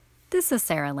This is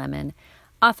Sarah Lemon,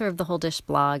 author of the Whole Dish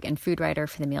blog and food writer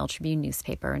for the Mail Tribune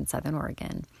newspaper in Southern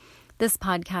Oregon. This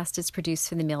podcast is produced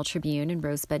for the Mail Tribune and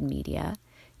Rosebud Media.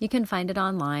 You can find it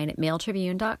online at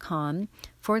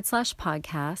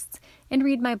mailtribune.com/podcasts and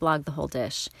read my blog, The Whole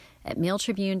Dish, at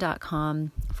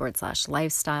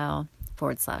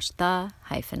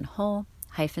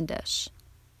mailtribune.com/lifestyle/the-whole-dish.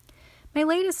 My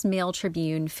latest Mail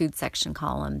Tribune food section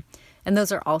column, and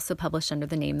those are also published under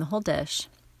the name The Whole Dish,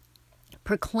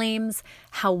 proclaims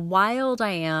how wild I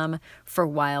am for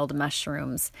wild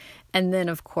mushrooms, and then,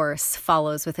 of course,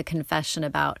 follows with a confession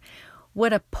about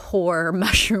what a poor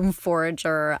mushroom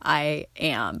forager I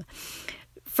am.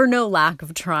 For no lack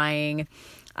of trying,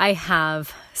 I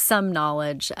have some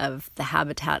knowledge of the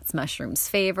habitats mushrooms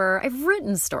favor. I've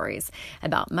written stories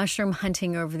about mushroom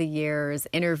hunting over the years,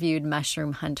 interviewed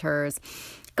mushroom hunters,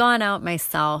 gone out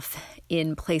myself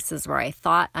in places where I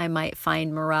thought I might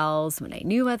find morels when I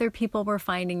knew other people were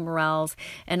finding morels,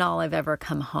 and all I've ever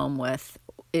come home with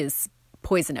is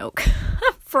poison oak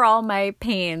for all my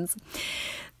pains.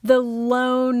 The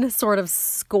lone sort of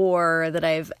score that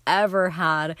I've ever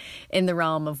had in the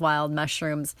realm of wild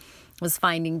mushrooms was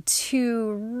finding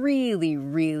two really,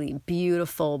 really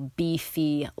beautiful,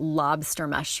 beefy lobster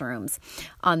mushrooms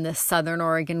on the Southern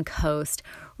Oregon coast,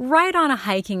 right on a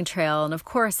hiking trail. And of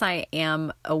course, I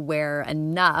am aware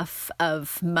enough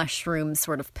of mushrooms'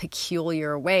 sort of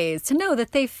peculiar ways to know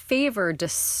that they favor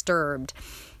disturbed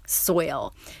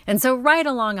soil. And so right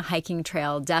along a hiking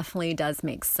trail definitely does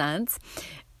make sense.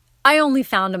 I only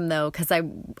found them, though, because I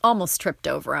almost tripped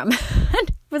over them.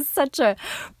 It was such a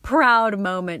proud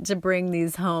moment to bring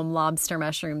these home, lobster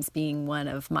mushrooms being one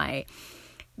of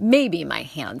maybe my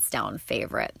hands down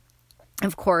favorite.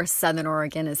 Of course, Southern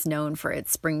Oregon is known for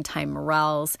its springtime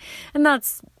morels, and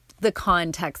that's the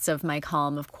context of my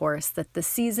column, of course, that the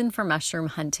season for mushroom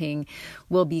hunting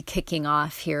will be kicking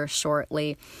off here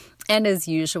shortly. And as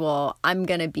usual, I'm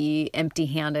going to be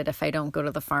empty-handed if I don't go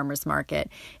to the farmer's market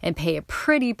and pay a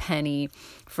pretty penny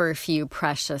for a few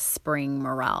precious spring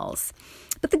morels.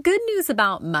 But the good news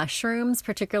about mushrooms,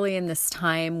 particularly in this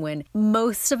time when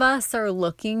most of us are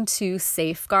looking to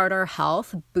safeguard our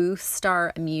health, boost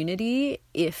our immunity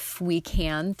if we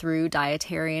can through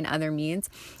dietary and other means,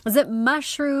 is that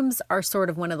mushrooms are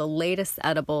sort of one of the latest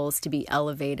edibles to be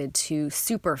elevated to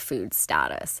superfood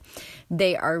status.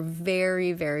 They are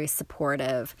very, very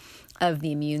supportive of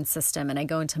the immune system, and I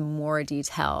go into more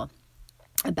detail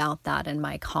about that in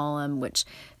my column, which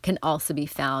can also be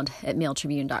found at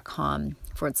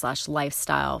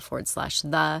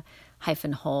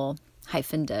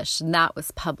mailtribune.com/lifestyle/the-whole-dish. And that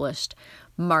was published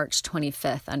March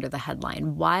 25th under the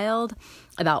headline Wild,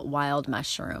 about wild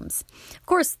mushrooms. Of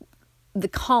course, the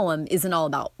column isn't all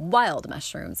about wild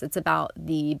mushrooms. It's about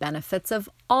the benefits of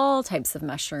all types of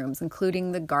mushrooms,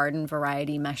 including the garden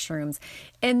variety mushrooms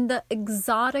and the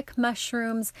exotic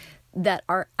mushrooms that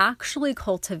are actually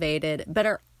cultivated but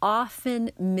are often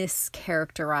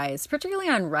mischaracterized, particularly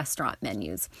on restaurant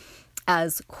menus,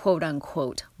 as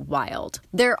quote-unquote wild.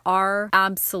 There are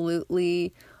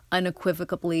absolutely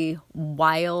unequivocally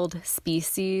wild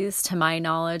species to my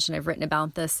knowledge, and I've written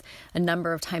about this a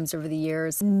number of times over the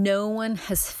years. No one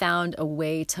has found a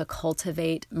way to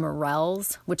cultivate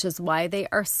morels, which is why they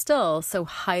are still so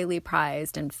highly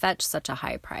prized and fetch such a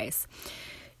high price.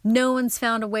 No one's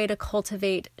found a way to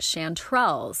cultivate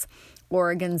chanterelles,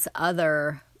 Oregon's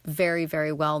other very,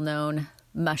 very well-known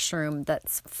mushroom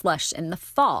that's flush in the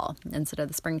fall instead of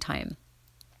the springtime.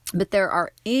 But there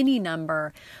are any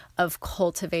number of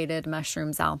cultivated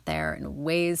mushrooms out there and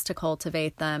ways to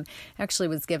cultivate them. I actually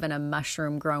was given a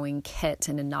mushroom growing kit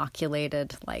and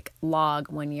inoculated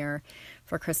log one year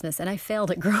for Christmas, and I failed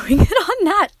at growing it on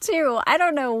that too. I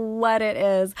don't know what it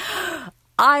is.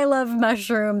 I love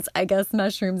mushrooms. I guess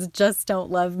mushrooms just don't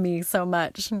love me so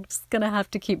much. I'm just going to have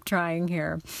to keep trying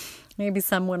here. Maybe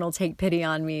someone will take pity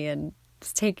on me and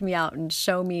just take me out and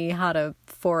show me how to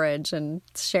forage and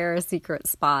share a secret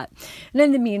spot. And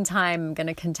in the meantime, I'm going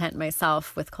to content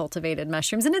myself with cultivated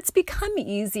mushrooms. And it's become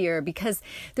easier because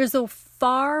there's a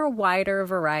far wider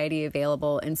variety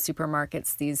available in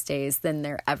supermarkets these days than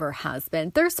there ever has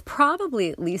been. There's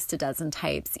probably at least a dozen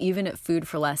types, even at Food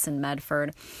for Less in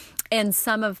Medford. And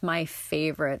some of my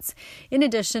favorites, in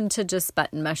addition to just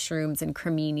button mushrooms and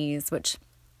creminis, which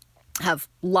have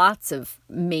lots of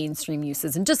mainstream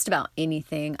uses in just about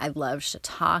anything. I love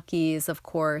shiitakes, of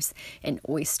course, and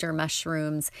oyster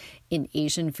mushrooms in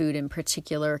Asian food in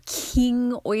particular.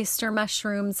 King oyster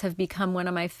mushrooms have become one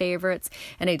of my favorites,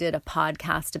 and I did a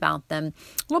podcast about them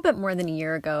a little bit more than a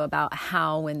year ago about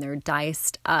how when they're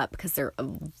diced up, because they're a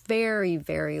very,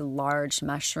 very large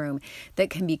mushroom that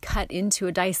can be cut into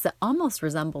a dice that almost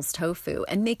resembles tofu,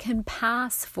 and they can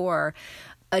pass for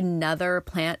another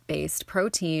plant-based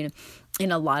protein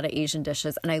in a lot of Asian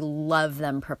dishes, and I love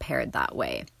them prepared that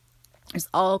way. There's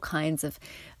all kinds of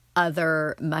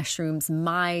other mushrooms,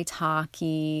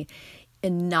 maitake,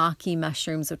 inaki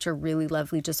mushrooms, which are really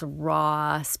lovely, just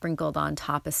raw, sprinkled on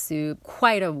top of soup.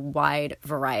 Quite a wide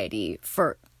variety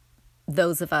for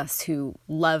those of us who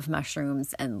love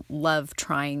mushrooms and love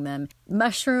trying them.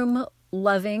 Mushroom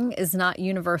loving is not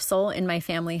universal in my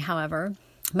family, however.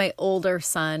 My older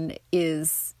son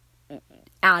is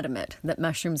adamant that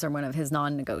mushrooms are one of his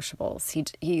non-negotiables.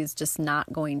 He's just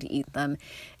not going to eat them.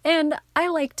 And I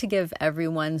like to give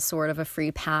everyone sort of a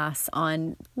free pass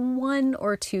on 1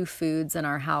 or 2 foods in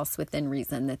our house within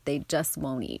reason that they just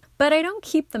won't eat. But I don't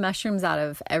keep the mushrooms out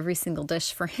of every single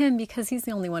dish for him because he's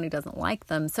the only one who doesn't like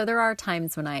them. So there are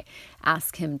times when I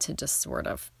ask him to just sort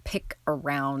of pick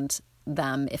around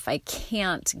them if I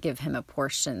can't give him a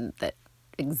portion that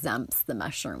exempts the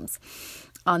mushrooms.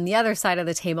 On the other side of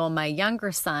the table, my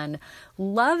younger son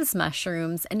loves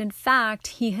mushrooms, and in fact,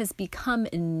 he has become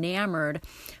enamored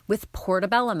with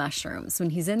portobello mushrooms. When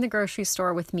he's in the grocery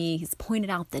store with me, he's pointed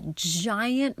out the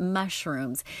giant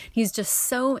mushrooms. He's just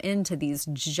so into these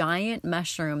giant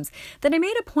mushrooms that I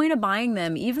made a point of buying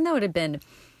them, even though it had been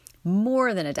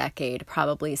more than a decade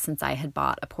probably since I had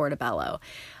bought a portobello.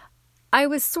 I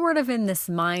was sort of in this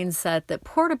mindset that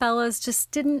portobellos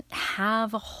just didn't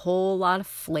have a whole lot of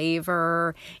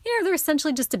flavor. They're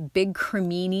essentially just a big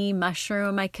cremini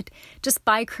mushroom. I could just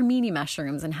buy cremini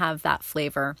mushrooms and have that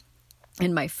flavor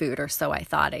in my food, or so I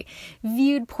thought. I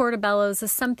viewed portobellos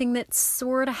as something that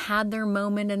sort of had their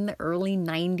moment in the early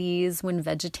 90s when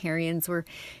vegetarians were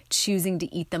choosing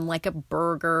to eat them like a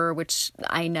burger, which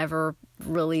I never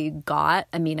really got.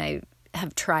 I mean, I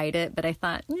have tried it, but I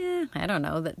thought, I don't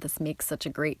know that this makes such a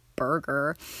great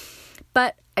burger.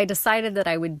 But I decided that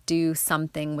I would do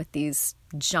something with these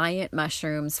giant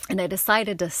mushrooms, and I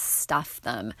decided to stuff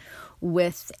them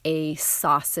with a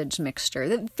sausage mixture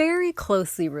that very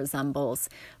closely resembles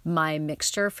my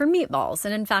mixture for meatballs.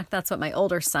 And in fact, that's what my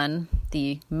older son,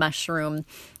 the mushroom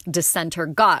dissenter,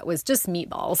 got, was just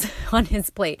meatballs on his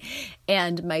plate.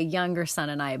 And my younger son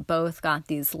and I both got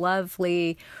these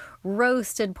lovely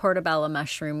roasted portobello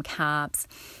mushroom caps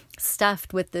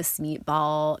stuffed with this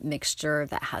meatball mixture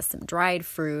that has some dried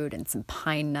fruit and some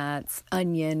pine nuts,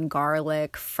 onion,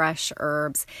 garlic, fresh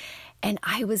herbs. And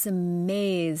I was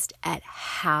amazed at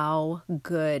how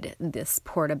good this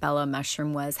portobello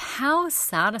mushroom was, how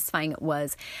satisfying it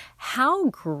was, how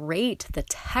great the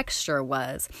texture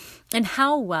was, and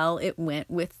how well it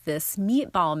went with this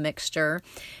meatball mixture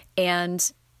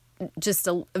and just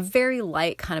a very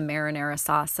light kind of marinara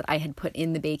sauce that I had put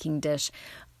in the baking dish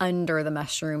under the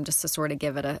mushroom just to sort of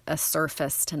give it a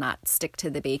surface to not stick to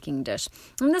the baking dish.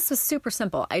 And this was super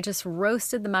simple. I just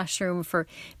roasted the mushroom for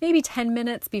maybe 10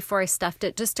 minutes before I stuffed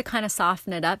it just to kind of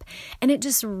soften it up. And it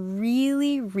just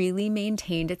really, really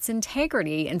maintained its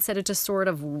integrity instead of just sort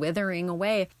of withering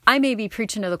away. I may be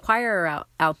preaching to the choir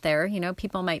out there.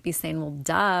 People might be saying, well,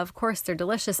 duh, of course they're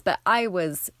delicious. But I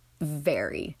was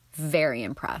very, very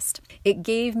impressed. It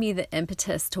gave me the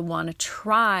impetus to want to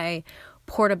try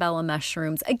portobello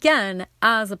mushrooms again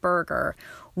as a burger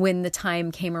when the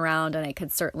time came around, and I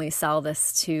could certainly sell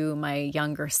this to my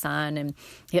younger son and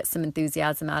get some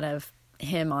enthusiasm out of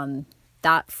him on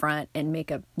that front and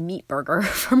make a meat burger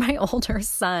for my older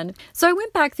son. So I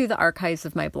went back through the archives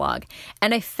of my blog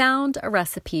and I found a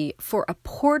recipe for a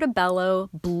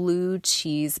portobello blue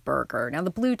cheese burger. Now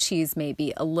the blue cheese may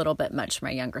be a little bit much for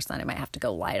my younger son. I might have to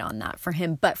go light on that for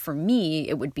him, but for me,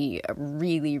 it would be a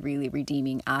really, really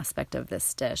redeeming aspect of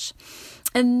this dish.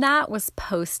 And that was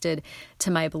posted to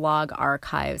my blog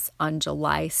archives on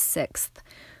July 6th,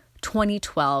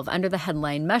 2012, under the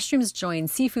headline, Mushrooms Join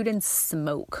Seafood and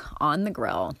Smoke on the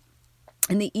Grill.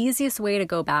 And the easiest way to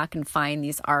go back and find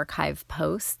these archive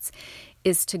posts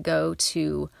is to go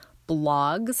to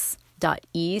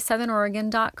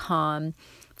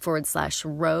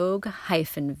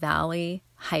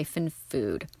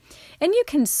blogs.esouthern-oregon.com/rogue-valley-food. And you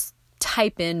can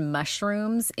type in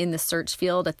mushrooms in the search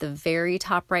field at the very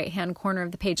top right-hand corner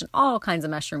of the page, and all kinds of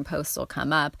mushroom posts will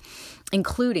come up,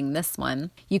 including this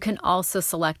one. You can also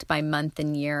select by month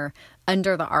and year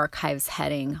under the archives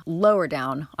heading lower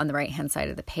down on the right-hand side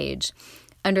of the page.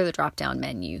 under the drop-down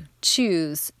menu,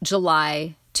 choose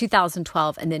July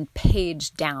 2012 and then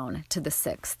page down to the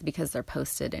 6th because they're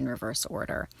posted in reverse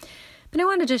order. But I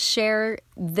want to just share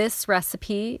this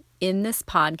recipe in this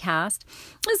podcast.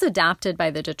 It was adapted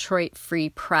by the Detroit Free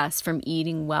Press from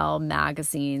Eating Well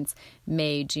magazine's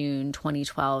May-June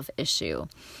 2012 issue.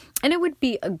 And it would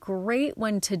be a great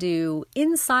one to do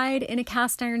inside in a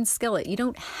cast iron skillet. You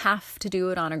don't have to do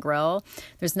it on a grill.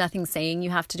 There's nothing saying you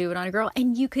have to do it on a grill.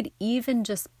 And you could even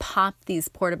just pop these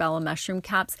portobello mushroom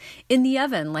caps in the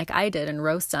oven like I did and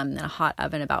roast them in a hot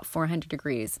oven about 400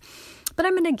 degrees. But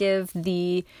I'm going to give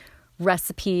the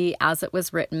recipe as it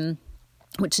was written,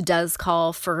 which does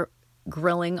call for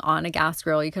grilling on a gas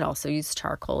grill. You could also use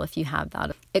charcoal if you have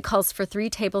that. It calls for 3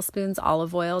 tablespoons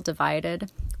olive oil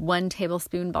divided, 1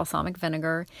 tablespoon balsamic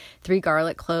vinegar, 3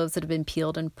 garlic cloves that have been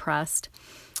peeled and pressed,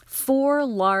 4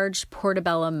 large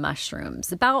portobello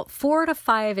mushrooms, about 4 to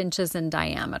 5 inches in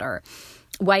diameter,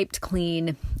 wiped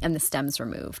clean and the stems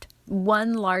removed.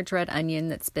 1 large red onion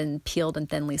that's been peeled and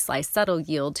thinly sliced. That'll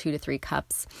yield 2 to 3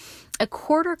 cups. A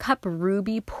 1/4 cup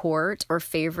ruby port or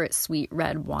favorite sweet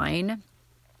red wine.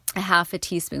 A 1/2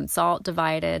 teaspoon salt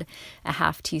divided. A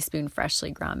 1/2 teaspoon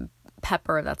freshly ground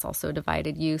pepper. That's also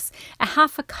divided use. A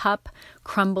 1/2 cup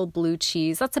crumbled blue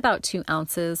cheese. That's about 2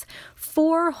 ounces.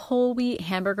 4 whole wheat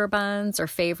hamburger buns or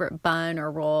favorite bun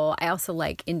or roll. I also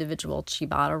like individual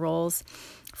ciabatta rolls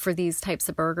for these types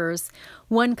of burgers.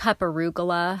 1 cup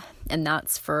arugula, and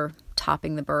that's for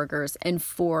topping the burgers, and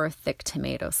 4 thick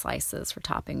tomato slices for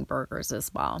topping burgers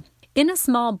as well. In a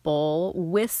small bowl,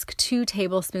 whisk 2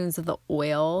 tablespoons of the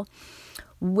oil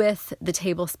with the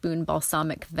tablespoon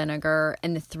balsamic vinegar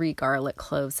and the 3 garlic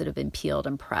cloves that have been peeled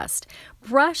and pressed.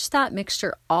 Brush that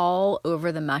mixture all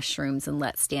over the mushrooms and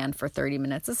let stand for 30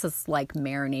 minutes. This is like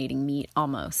marinating meat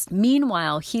almost.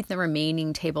 Meanwhile, heat the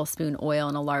remaining tablespoon oil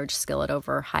in a large skillet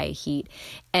over high heat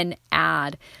and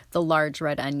add the large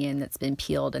red onion that's been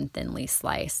peeled and thinly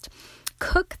sliced.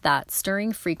 Cook that,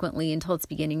 stirring frequently until it's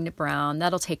beginning to brown.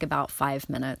 That'll take about 5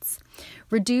 minutes.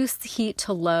 Reduce the heat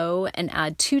to low and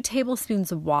add 2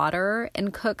 tablespoons of water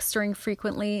and cook, stirring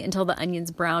frequently until the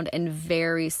onion's browned and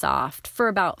very soft for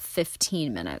about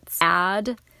 15 minutes.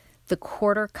 Add the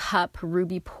 1/4 cup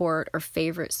ruby port or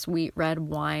favorite sweet red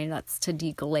wine. That's to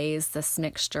deglaze this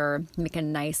mixture, make a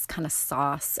nice kind of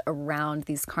sauce around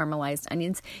these caramelized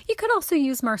onions. You could also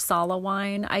use Marsala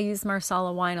wine. I use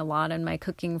Marsala wine a lot in my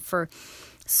cooking for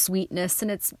sweetness, and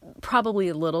it's probably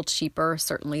a little cheaper,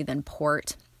 certainly, than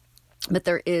port. But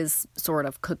there is sort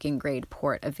of cooking grade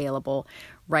port available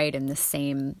right in the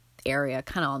same area,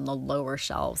 kind of on the lower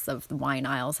shelves of the wine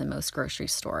aisles in most grocery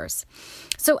stores.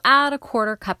 So add a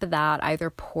 1/4 cup of that, either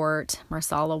port,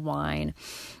 Marsala wine,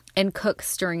 and cook,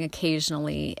 stirring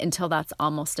occasionally until that's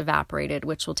almost evaporated,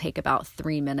 which will take about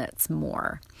 3 minutes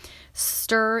more.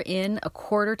 Stir in a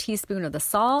 1/4 teaspoon of the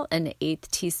salt and an 1/8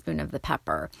 teaspoon of the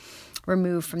pepper.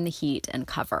 Remove from the heat and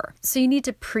cover. So you need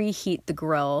to preheat the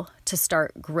grill to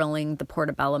start grilling the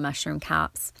portobello mushroom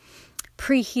caps.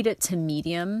 Preheat it to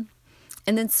medium.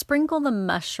 And then sprinkle the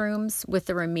mushrooms with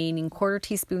the remaining 1/4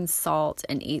 teaspoon salt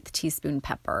and 1/8 teaspoon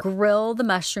pepper. Grill the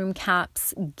mushroom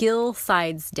caps gill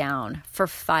sides down for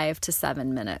 5 to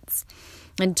 7 minutes.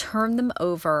 And turn them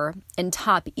over and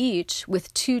top each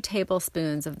with 2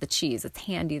 tablespoons of the cheese. It's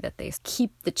handy that they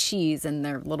keep the cheese in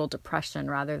their little depression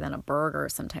rather than a burger.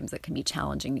 Sometimes it can be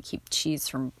challenging to keep cheese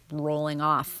from rolling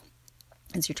off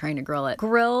as you're trying to grill it.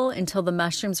 Grill until the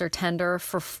mushrooms are tender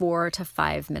for 4 to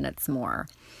 5 minutes more.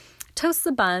 Toast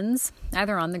the buns,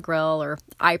 either on the grill or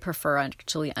I prefer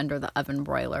actually under the oven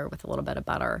broiler with a little bit of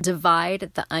butter.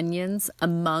 Divide the onions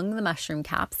among the mushroom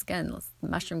caps. Again, the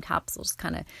mushroom caps will just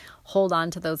kind of hold on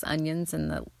to those onions in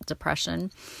the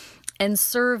depression. And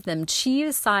serve them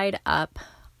cheese side up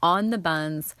on the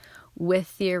buns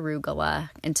with the arugula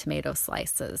and tomato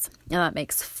slices. Now that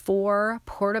makes 4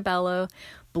 portobello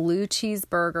blue cheese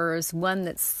burgers, one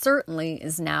that certainly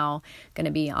is now going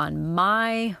to be on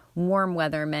my warm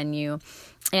weather menu.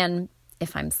 And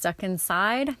if I'm stuck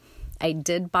inside, I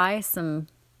did buy some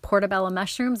portobello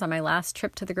mushrooms on my last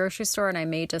trip to the grocery store, and I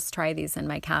may just try these in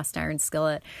my cast iron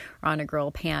skillet or on a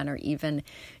grill pan or even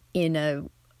in a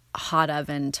hot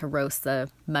oven to roast the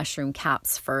mushroom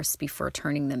caps first before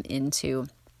turning them into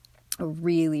a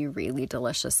really, really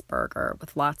delicious burger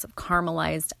with lots of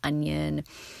caramelized onion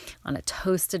on a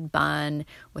toasted bun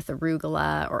with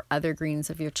arugula or other greens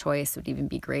of your choice. Would even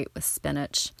be great with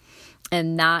spinach.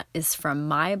 And that is from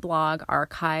my blog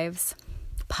archives,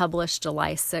 published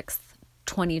July 6th,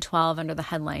 2012 under the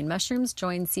headline Mushrooms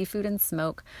Join Seafood and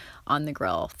Smoke on the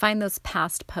Grill. Find those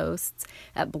past posts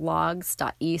at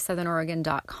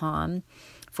blogs.esouthernoregon.com.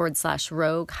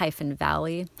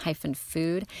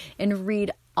 /rogue-valley-food and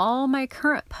read all my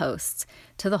current posts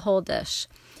to The Whole Dish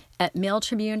at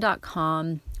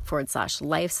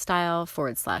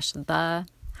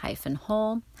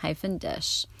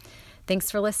mailtribune.com/lifestyle/the-whole-dish.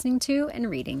 Thanks for listening to and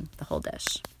reading The Whole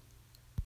Dish.